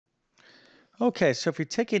Okay, so if you're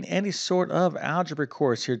taking any sort of algebra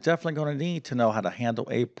course, you're definitely going to need to know how to handle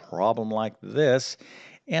a problem like this.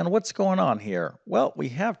 And what's going on here? Well, we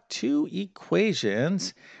have two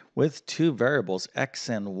equations with two variables, x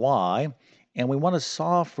and y, and we want to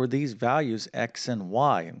solve for these values, x and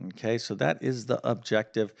y. Okay, so that is the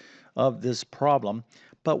objective of this problem.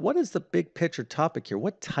 But what is the big picture topic here?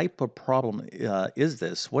 What type of problem is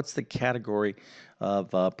this? What's the category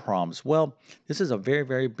of problems? Well, this is a very,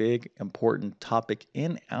 very big, important topic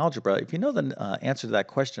in algebra. If you know the answer to that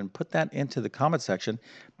question, put that into the comment section.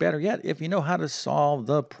 Better yet, if you know how to solve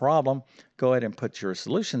the problem, go ahead and put your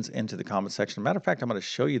solutions into the comment section. Matter of fact, I'm going to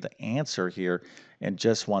show you the answer here in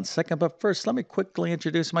just 1 second. But first, let me quickly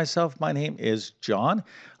introduce myself. My name is John.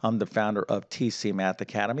 I'm the founder of TC Math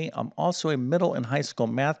Academy. I'm also a middle and high school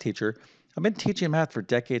math teacher. I've been teaching math for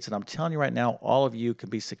decades, and I'm telling you right now, all of you can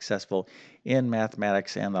be successful in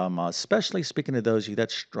mathematics, and I'm especially speaking to those of you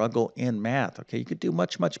that struggle in math. Okay, you could do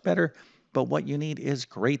much, much better, but what you need is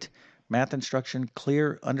great math instruction,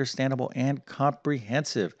 clear, understandable, and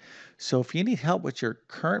comprehensive. So if you need help with your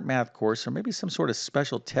current math course, or maybe some sort of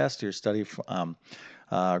special test you're studying,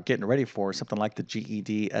 getting ready for, something like the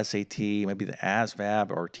GED, SAT, maybe the ASVAB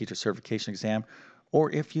or teacher certification exam, or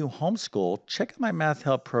if you homeschool, check out my math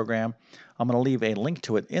help program. I'm going to leave a link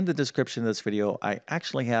to it in the description of this video. I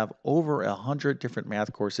actually have over 100 different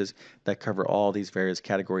math courses that cover all these various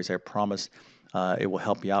categories. I promise it will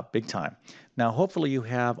help you out big time. Now, hopefully you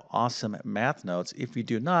have awesome math notes. If you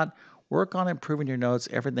do not, work on improving your notes.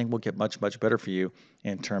 Everything will get much, much better for you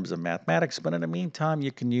in terms of mathematics. But in the meantime,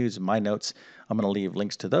 you can use my notes. I'm going to leave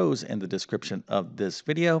links to those in the description of this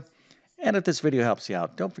video. And if this video helps you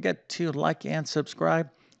out, don't forget to like and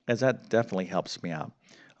subscribe, as that definitely helps me out.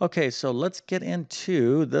 Okay, so let's get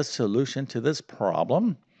into the solution to this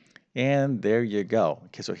problem. And there you go.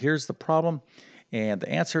 Okay, so here's the problem. And the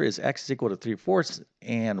answer is x is equal to 3/4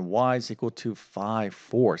 and y is equal to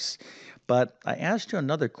 5/4. But I asked you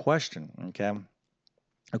another question, okay?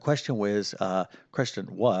 The question was,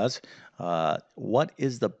 what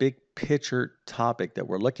is the big picture topic that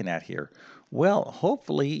we're looking at here? Well,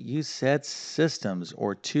 hopefully you said systems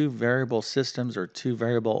or two variable systems or two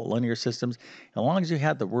variable linear systems. As long as you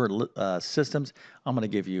had the word systems, I'm going to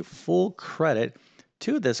give you full credit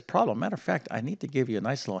to this problem. Matter of fact, I need to give you a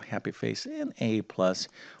nice little happy face in A plus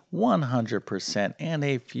 100% and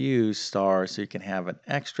a few stars so you can have an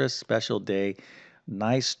extra special day.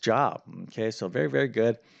 Nice job. Okay, so very, very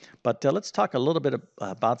good. But let's talk a little bit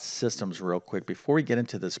about systems real quick before we get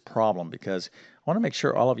into this problem, because I want to make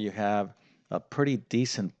sure all of you have a pretty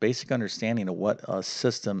decent basic understanding of what a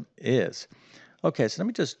system is. Okay, so let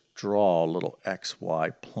me just draw a little XY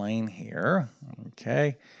plane here.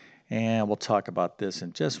 Okay, and we'll talk about this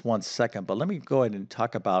in just 1 second. But let me go ahead and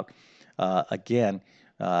talk about, again,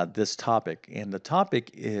 this topic. And the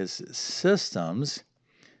topic is systems.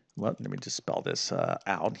 Well, let me just spell this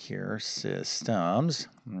out here. Systems,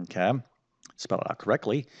 okay, spell it out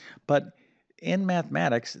correctly. But in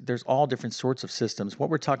mathematics, there's all different sorts of systems.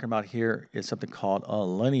 What we're talking about here is something called a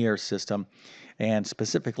linear system, and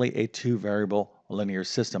specifically a two-variable linear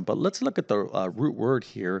system. But let's look at the root word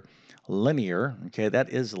here, linear, okay,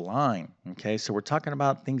 that is line, okay? So we're talking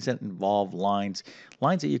about things that involve lines,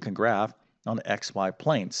 lines that you can graph on the XY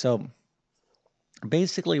plane. So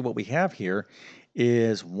basically what we have here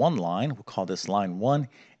is one line, we'll call this line 1,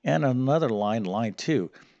 and another line, line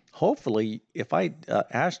 2. Hopefully, if I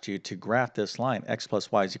asked you to graph this line, x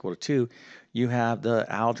plus y is equal to 2, you have the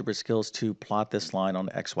algebra skills to plot this line on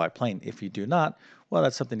the xy plane. If you do not, well,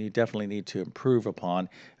 that's something you definitely need to improve upon,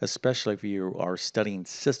 especially if you are studying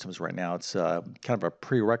systems right now. It's kind of a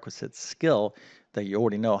prerequisite skill that you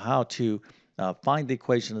already know how to find the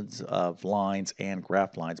equations of lines and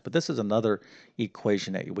graph lines. But this is another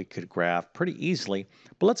equation that we could graph pretty easily.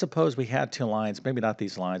 But let's suppose we had two lines, maybe not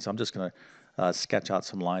these lines. I'm just going to sketch out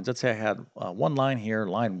some lines. Let's say I had one line here,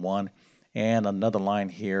 line 1, and another line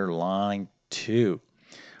here, line 2.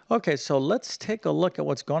 Okay, so let's take a look at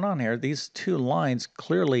what's going on here. These two lines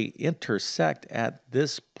clearly intersect at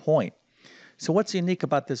this point. So what's unique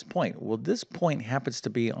about this point? Well, this point happens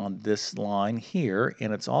to be on this line here,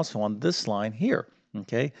 and it's also on this line here,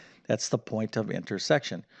 okay? That's the point of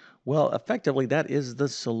intersection. Well, effectively, that is the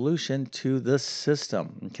solution to the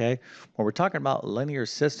system, okay? When we're talking about linear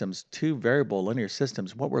systems, two variable linear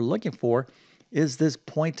systems, what we're looking for is this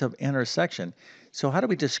point of intersection. So how do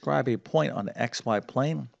we describe a point on the xy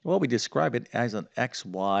plane? Well, we describe it as an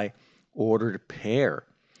xy ordered pair.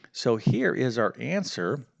 So here is our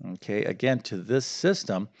answer, okay, again, to this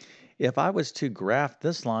system. If I was to graph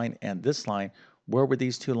this line and this line, where would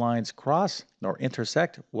these two lines cross or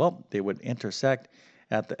intersect? Well, they would intersect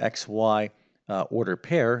at the XY order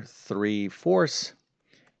pair, 3/4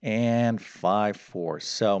 and 5/4.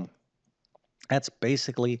 So that's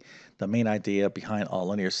basically the main idea behind a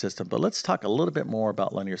linear system. But let's talk a little bit more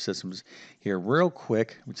about linear systems here real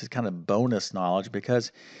quick, which is kind of bonus knowledge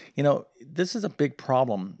because, this is a big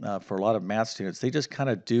problem for a lot of math students. They just kind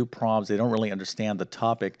of do problems. They don't really understand the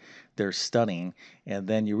topic they're studying. And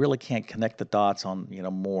then you really can't connect the dots on,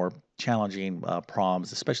 more challenging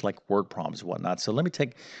problems, especially like word problems and whatnot. So let me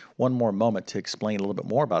take one more moment to explain a little bit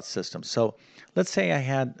more about systems. So let's say I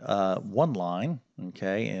had one line,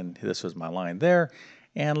 okay, and this was my line there.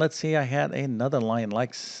 And let's say I had another line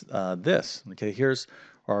like this. Okay, here's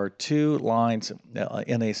our two lines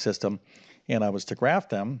in a system, and I was to graph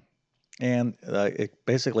them, and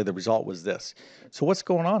basically the result was this. So what's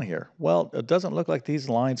going on here? Well, it doesn't look like these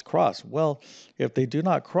lines cross. Well, if they do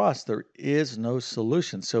not cross, there is no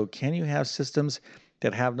solution. So can you have systems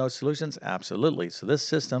that have no solutions? Absolutely. So this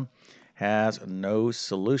system has no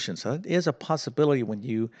solution. So that is a possibility when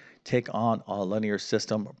you take on a linear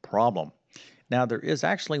system problem. Now, there is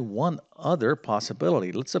actually one other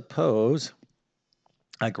possibility. Let's suppose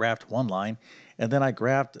I graphed one line and then I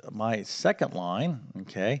graphed my second line,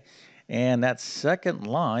 okay? And that second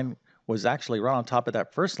line was actually right on top of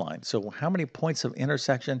that first line. So how many points of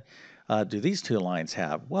intersection do these two lines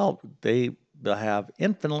have? Well, they have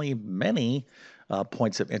infinitely many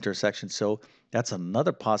points of intersection. So that's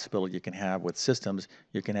another possibility you can have with systems.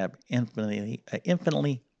 You can have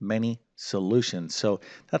infinitely many solutions. So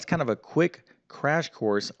that's kind of a quick crash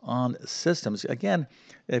course on systems. Again,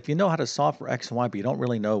 if you know how to solve for X and Y, but you don't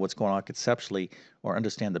really know what's going on conceptually or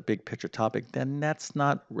understand the big picture topic, then that's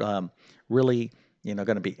not really going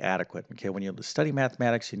to be adequate. Okay, when you study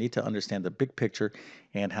mathematics, you need to understand the big picture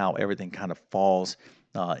and how everything kind of falls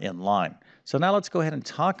in line. So now let's go ahead and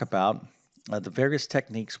talk about the various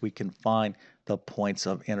techniques we can find the points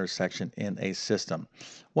of intersection in a system.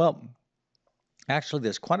 Well, actually,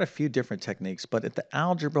 there's quite a few different techniques, but at the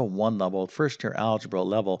Algebra 1 level, first year algebra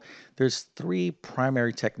level, there's three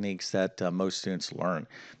primary techniques that most students learn.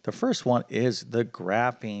 The first one is the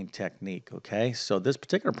graphing technique, okay? So this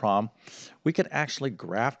particular problem, we could actually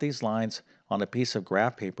graph these lines on a piece of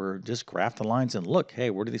graph paper, just graph the lines and look, hey,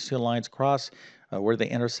 where do these two lines cross? Where do they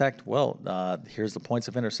intersect? Well, here's the points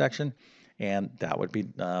of intersection. And that would be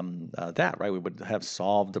that, right? We would have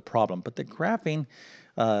solved the problem. But the graphing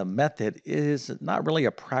method is not really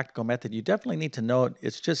a practical method. You definitely need to know it.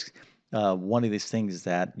 It's just one of these things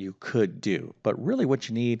that you could do. But really what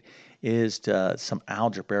you need is some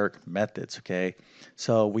algebraic methods, okay?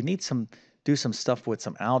 So we need do some stuff with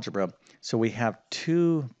some algebra. So we have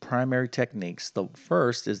two primary techniques. The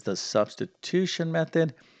first is the substitution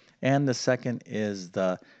method, and the second is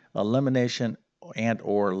the elimination and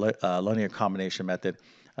or linear combination method.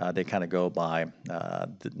 They kind of go by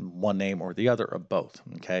one name or the other of both.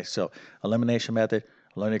 Okay, so elimination method,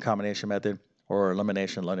 linear combination method, or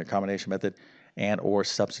elimination linear combination method, and or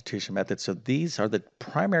substitution method. So these are the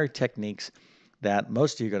primary techniques that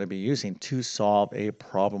most of you are going to be using to solve a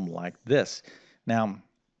problem like this. Now,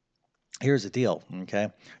 here's the deal, okay?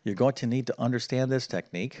 You're going to need to understand this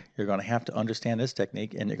technique. You're going to have to understand this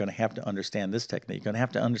technique, and you're going to have to understand this technique. You're going to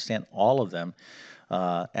have to understand all of them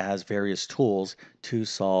as various tools to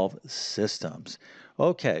solve systems.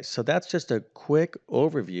 Okay, so that's just a quick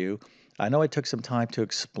overview. I know I took some time to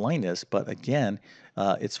explain this, but again,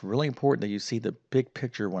 it's really important that you see the big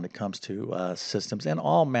picture when it comes to systems and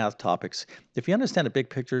all math topics. If you understand the big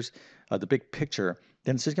picture,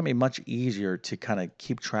 then it's just going to be much easier to kind of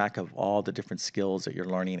keep track of all the different skills that you're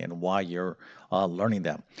learning and why you're learning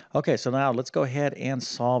them. Okay, so now let's go ahead and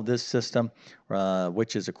solve this system,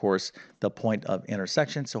 which is, of course, the point of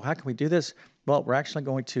intersection. So how can we do this? Well, we're actually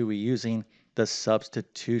going to be using the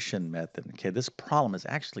substitution method. Okay, this problem is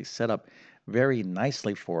actually set up very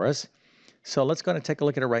nicely for us. So let's go and take a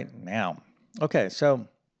look at it right now. Okay, so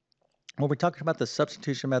when we're talking about the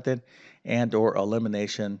substitution method and or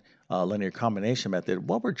elimination linear combination method,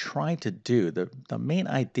 what we're trying to do, the main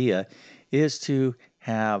idea is to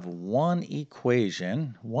have one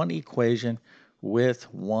equation with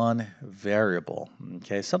one variable.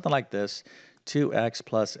 Okay, something like this, 2x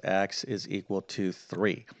plus x is equal to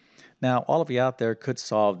 3. Now, all of you out there could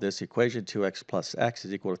solve this equation, 2x plus x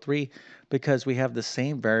is equal to 3, because we have the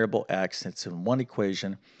same variable x, it's in one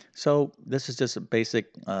equation. So this is just a basic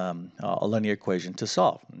a linear equation to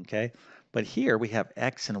solve, okay? But here we have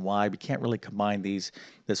x and y. We can't really combine this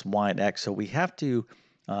y and x, so we have to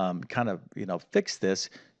kind of fix this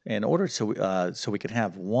in order so we can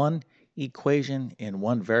have one equation in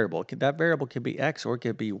one variable. That variable can be x or it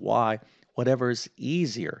could be y, whatever is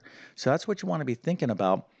easier. So that's what you want to be thinking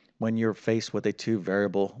about when you're faced with a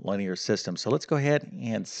two-variable linear system. So let's go ahead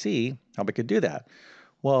and see how we could do that.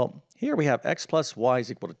 Well, here we have x plus y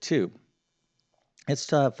is equal to 2. Let's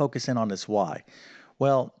focus in on this y.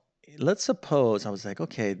 Well, let's suppose I was like,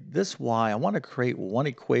 okay, this y, I want to create one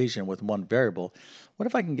equation with one variable. What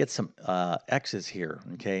if I can get some x's here,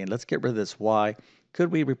 okay? And let's get rid of this y.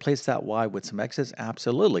 Could we replace that y with some x's?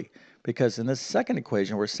 Absolutely, because in this second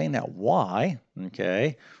equation, we're saying that y,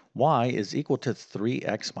 okay, y is equal to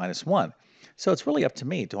 3x minus 1. So it's really up to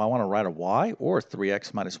me. Do I want to write a y or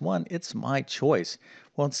 3x minus 1? It's my choice.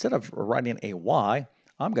 Well, instead of writing a y,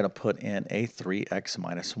 I'm going to put in a 3x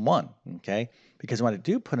minus 1, okay? Because when I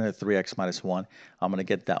do put in a 3x minus 1, I'm going to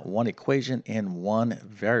get that one equation in one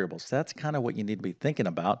variable. So that's kind of what you need to be thinking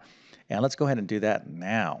about. And let's go ahead and do that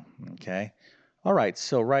now, okay? All right,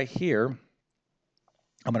 so right here,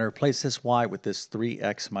 I'm going to replace this y with this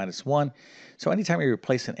 3x minus 1. So anytime you're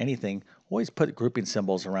replacing anything, always put grouping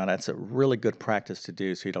symbols around it. It's a really good practice to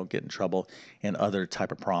do so you don't get in trouble in other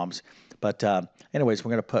type of problems. But anyways,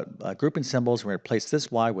 we're going to put grouping symbols. We're going to replace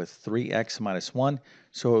this y with 3x minus 1.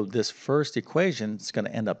 So this first equation is going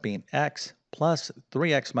to end up being x plus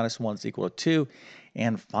 3x minus 1 is equal to 2.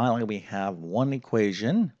 And finally, we have one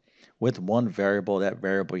equation with one variable, that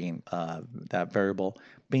variable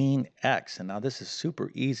being x. And now this is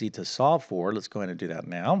super easy to solve for. Let's go ahead and do that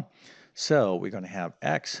now. So we're going to have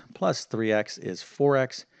x plus 3x is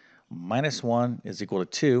 4x minus 1 is equal to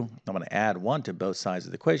 2. I'm going to add 1 to both sides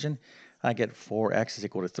of the equation. I get 4x is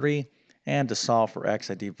equal to 3. And to solve for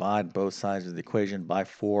x, I divide both sides of the equation by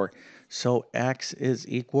 4. So x is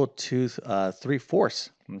equal to 3/4.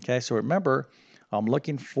 Okay, so remember, I'm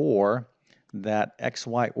looking for that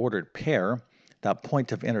xy ordered pair, that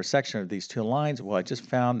point of intersection of these two lines. Well, I just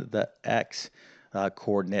found the x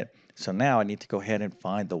coordinate. So now I need to go ahead and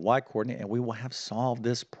find the y coordinate, and we will have solved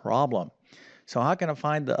this problem. So how can I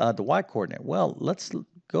find the y coordinate? Well, let's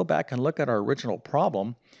go back and look at our original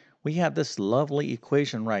problem. We have this lovely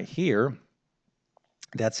equation right here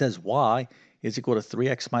that says y is equal to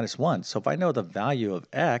 3x minus 1. So if I know the value of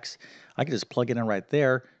x, I can just plug it in right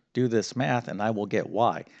there, do this math, and I will get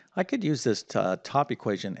y. I could use this top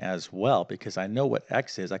equation as well because I know what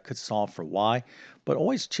x is. I could solve for y, but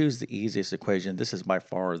always choose the easiest equation. This is by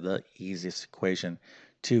far the easiest equation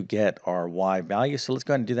to get our y value. So let's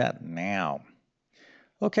go ahead and do that now.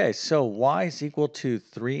 Okay, so y is equal to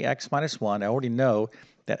 3x minus 1. I already know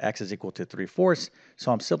that x is equal to 3/4.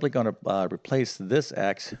 So I'm simply going to replace this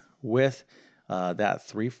x with that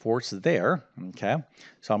 3/4 there. Okay,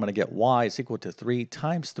 so I'm going to get y is equal to 3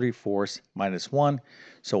 times 3/4 minus 1.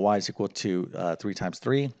 So y is equal to 3 times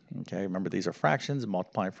 3. Okay, remember these are fractions,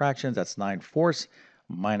 multiplying fractions. That's 9/4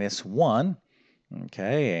 minus 1.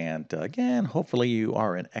 Okay, and again, hopefully you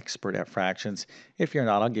are an expert at fractions. If you're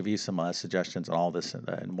not, I'll give you some suggestions on all this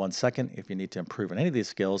in 1 second if you need to improve on any of these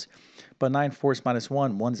skills. But 9/4 minus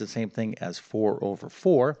 1, 1's the same thing as 4 over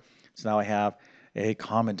 4. So now I have a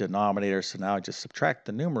common denominator, so now I just subtract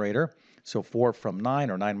the numerator. So 4 from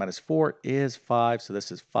 9, or 9 minus 4, is 5. So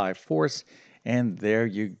this is 5/4, and there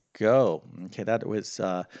you go. Okay, that was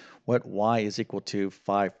what y is equal to,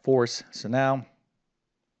 5/4. So now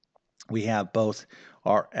we have both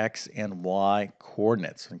our x and y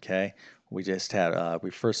coordinates, okay? We just had, we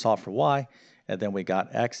first solved for y, and then we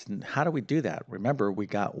got x. And how do we do that? Remember, we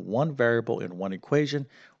got one variable in one equation.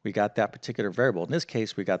 We got that particular variable. In this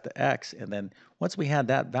case, we got the x, and then once we had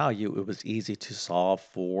that value, it was easy to solve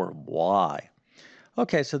for y.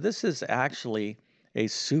 Okay, so this is actually a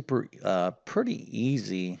super, pretty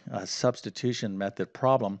easy substitution method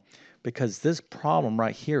problem, because this problem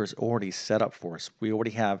right here is already set up for us. We already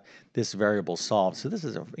have this variable solved. So this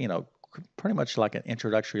is a, pretty much like an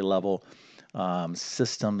introductory level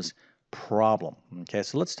systems problem. Okay,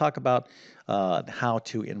 so let's talk about how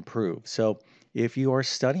to improve. So if you are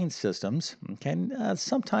studying systems, okay,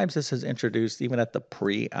 sometimes this is introduced even at the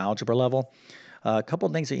pre-algebra level. A couple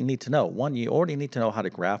of things that you need to know. One, you already need to know how to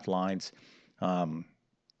graph lines,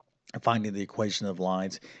 finding the equation of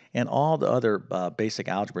lines, and all the other basic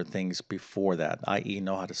algebra things before that, i.e.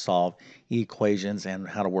 know how to solve equations and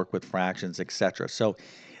how to work with fractions, etc. So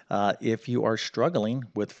if you are struggling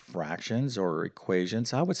with fractions or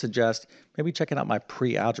equations, I would suggest maybe checking out my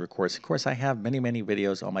pre-algebra course. Of course, I have many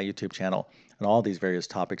videos on my YouTube channel on all these various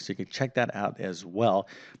topics, so you can check that out as well.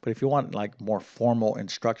 But if you want like more formal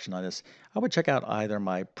instruction on this, I would check out either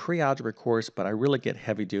my pre-algebra course, but I really get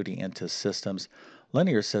heavy duty into systems,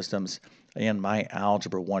 linear systems, and my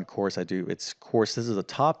Algebra 1 course. This is a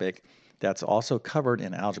topic that's also covered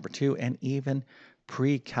in Algebra 2 and even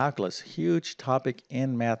pre-calculus, huge topic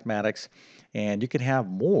in mathematics. And you can have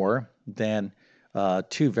more than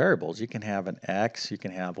two variables. You can have an x, you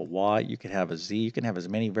can have a y, you can have a z, you can have as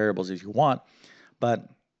many variables as you want, but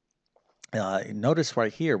notice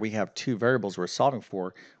right here we have two variables we're solving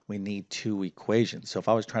for. We need two equations. So if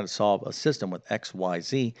I was trying to solve a system with x, y,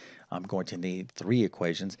 z, I'm going to need three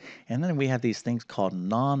equations. And then we have these things called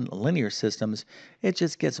nonlinear systems. It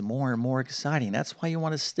just gets more and more exciting. That's why you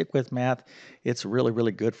want to stick with math. It's really,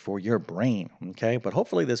 really good for your brain. Okay, but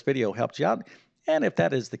hopefully this video helped you out. And if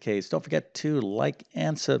that is the case, don't forget to like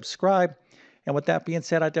and subscribe. And with that being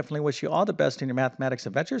said, I definitely wish you all the best in your mathematics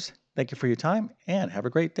adventures. Thank you for your time and have a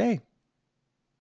great day.